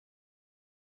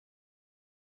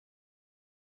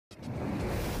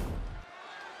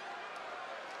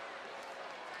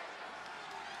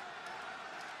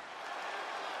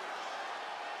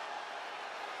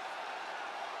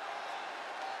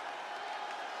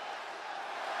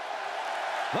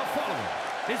The following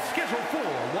is scheduled for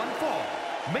one fall,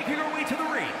 making her way to the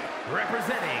ring,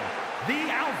 representing the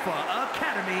Alpha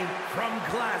Academy from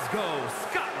Glasgow,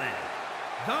 Scotland,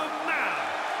 the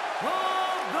Mouth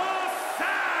of the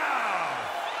South.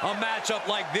 A matchup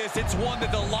like this, it's one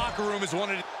that the locker room has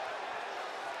wanted.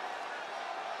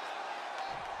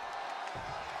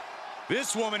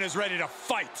 This woman is ready to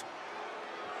fight.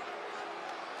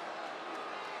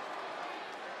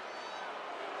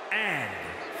 And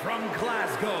from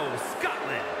Glasgow,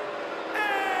 Scotland,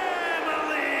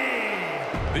 Emily!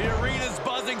 The arena's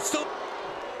buzzing so...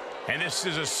 And this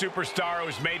is a superstar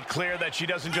who's made clear that she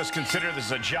doesn't just consider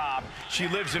this a job. She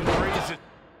lives and breathes it.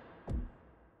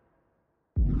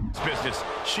 Business.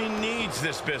 She needs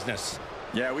this business.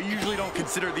 Yeah, we usually don't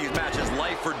consider these matches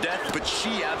life or death, but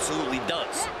she absolutely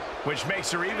does. Which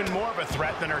makes her even more of a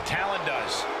threat than her talent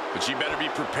does. But she better be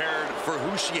prepared for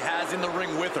who she has in the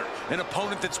ring with her. An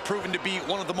opponent that's proven to be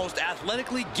one of the most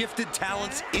athletically gifted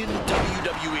talents in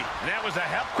WWE. And that was a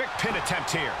quick pin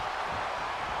attempt here.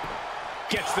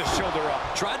 Gets the shoulder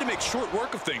up. Tried to make short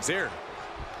work of things here.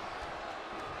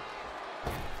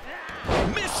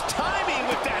 Missed timing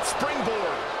with that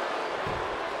springboard.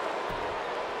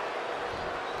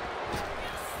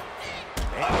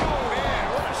 Oh,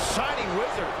 man, what a shining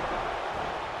wizard.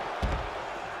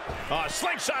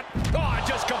 Slingshot. Oh,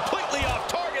 just completely off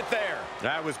target there.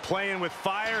 That was playing with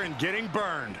fire and getting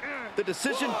burned. The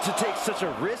decision to take such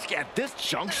a risk at this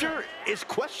juncture is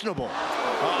questionable.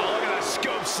 Oh, look at that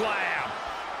scope slam.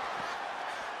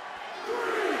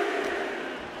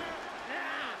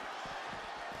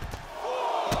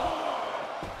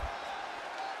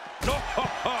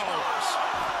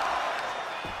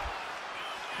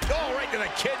 Oh, right to the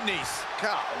kidneys.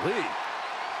 Golly.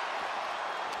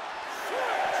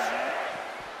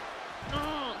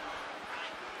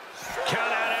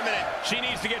 Count out imminent. She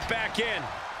needs to get back in.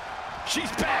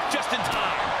 She's back just in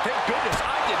time. Thank goodness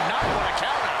I did not want to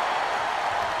count out.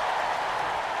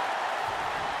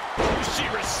 She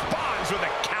responds with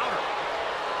a counter.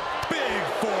 Big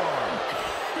forearm.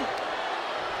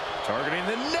 Targeting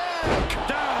the neck.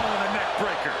 Down on the neck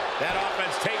breaker. That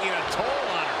offense taking a toll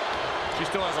on her. She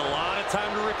still has a lot of time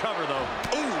to recover, though.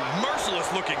 Ooh, merciless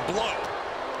looking blow.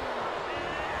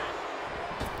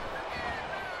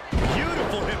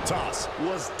 Beautiful hip toss.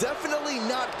 Was definitely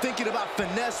not thinking about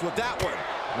finesse with that one.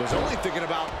 Was only thinking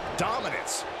about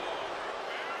dominance.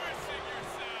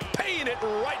 Paying it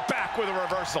right back with a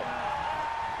reversal.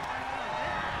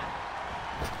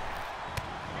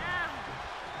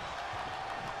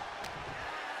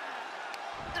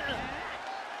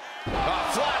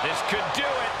 Flat. This could do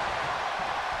it.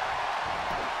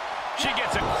 She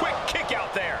gets a quick kick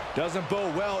out there. Doesn't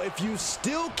bode well if you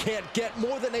still can't get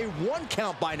more than a 1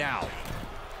 count by now.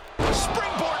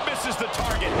 Springboard misses the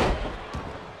target.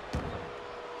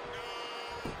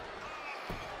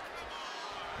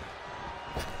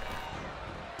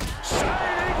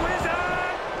 Shining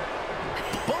Wizard!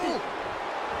 Boom!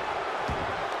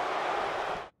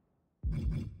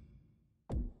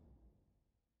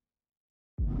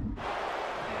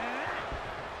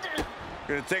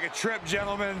 Gonna take a trip,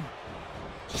 gentlemen.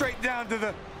 Straight down to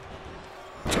the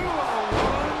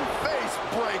 201 face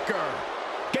breaker.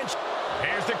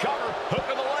 Here's the cover. Hook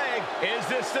of the leg. Is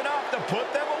this enough to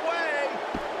put them away?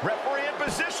 Referee in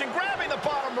position, grabbing the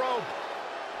bottom rope.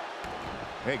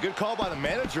 Hey, good call by the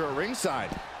manager at ringside.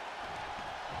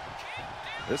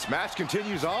 This match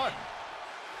continues on.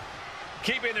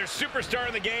 Keeping their superstar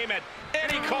in the game at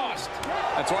any cost.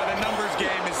 That's why the numbers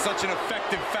game is such an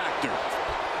effective factor.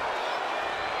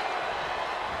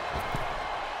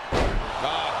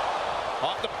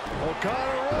 Off the...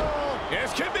 O'Connor roll.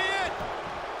 This could be it.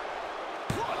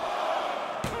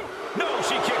 No,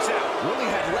 she kicks out. Really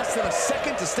had less than a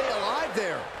second to stay alive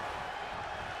there.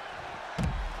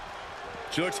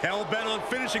 She looks hell-bent on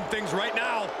finishing things right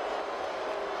now.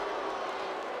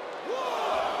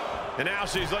 And now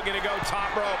she's looking to go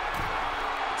top rope.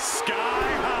 Sky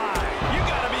high. You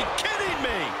gotta be kidding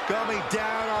me. Coming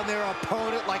down on their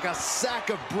opponent like a sack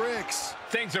of bricks.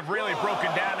 Things have really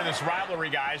broken down in this rivalry,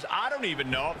 guys. I don't even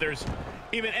know if there's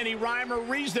even any rhyme or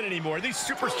reason anymore. These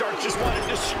superstars just want to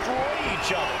destroy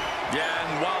each other. Yeah,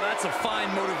 and while that's a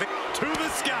fine motivation, to the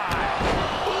sky.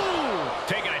 Ooh!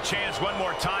 Taking a chance one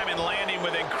more time and landing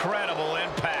with incredible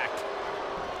impact.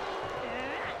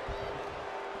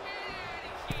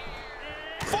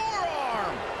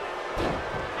 Forearm!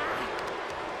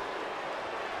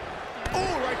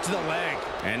 Ooh, right to the leg.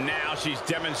 And now she's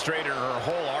demonstrated her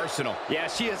whole arsenal. Yeah,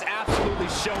 she is absolutely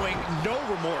showing no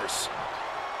remorse.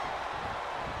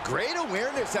 Great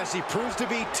awareness as she proves to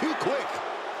be too quick.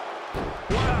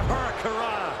 What a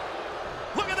hurricanrana.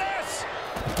 Look at this.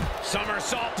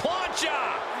 Somersault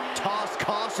plancha. Tossed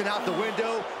caution out the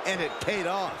window, and it paid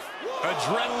off.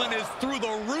 Adrenaline is through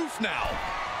the roof now.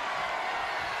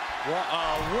 What?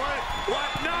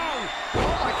 No!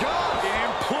 Oh, my God!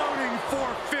 Imploding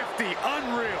 450.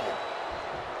 Unreal.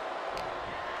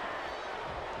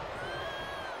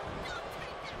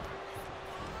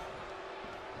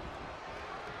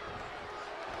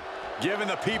 Giving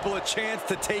the people a chance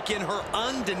to take in her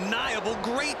undeniable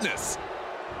greatness.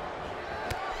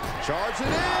 Charging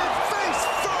in, face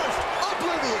first,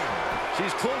 oblivion.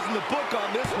 She's closing the book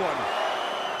on this one.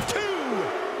 2.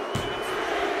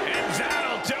 And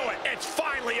that'll do it. It's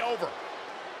finally over.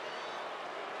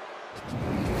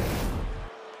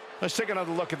 Let's take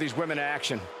another look at these women in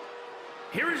action.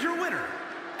 Here is your winner,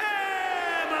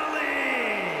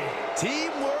 Emily!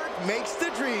 Teamwork makes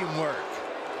the dream work.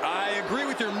 I agree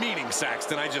with your meaning,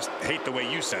 Saxton. I just hate the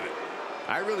way you said it.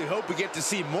 I really hope we get to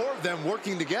see more of them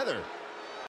working together.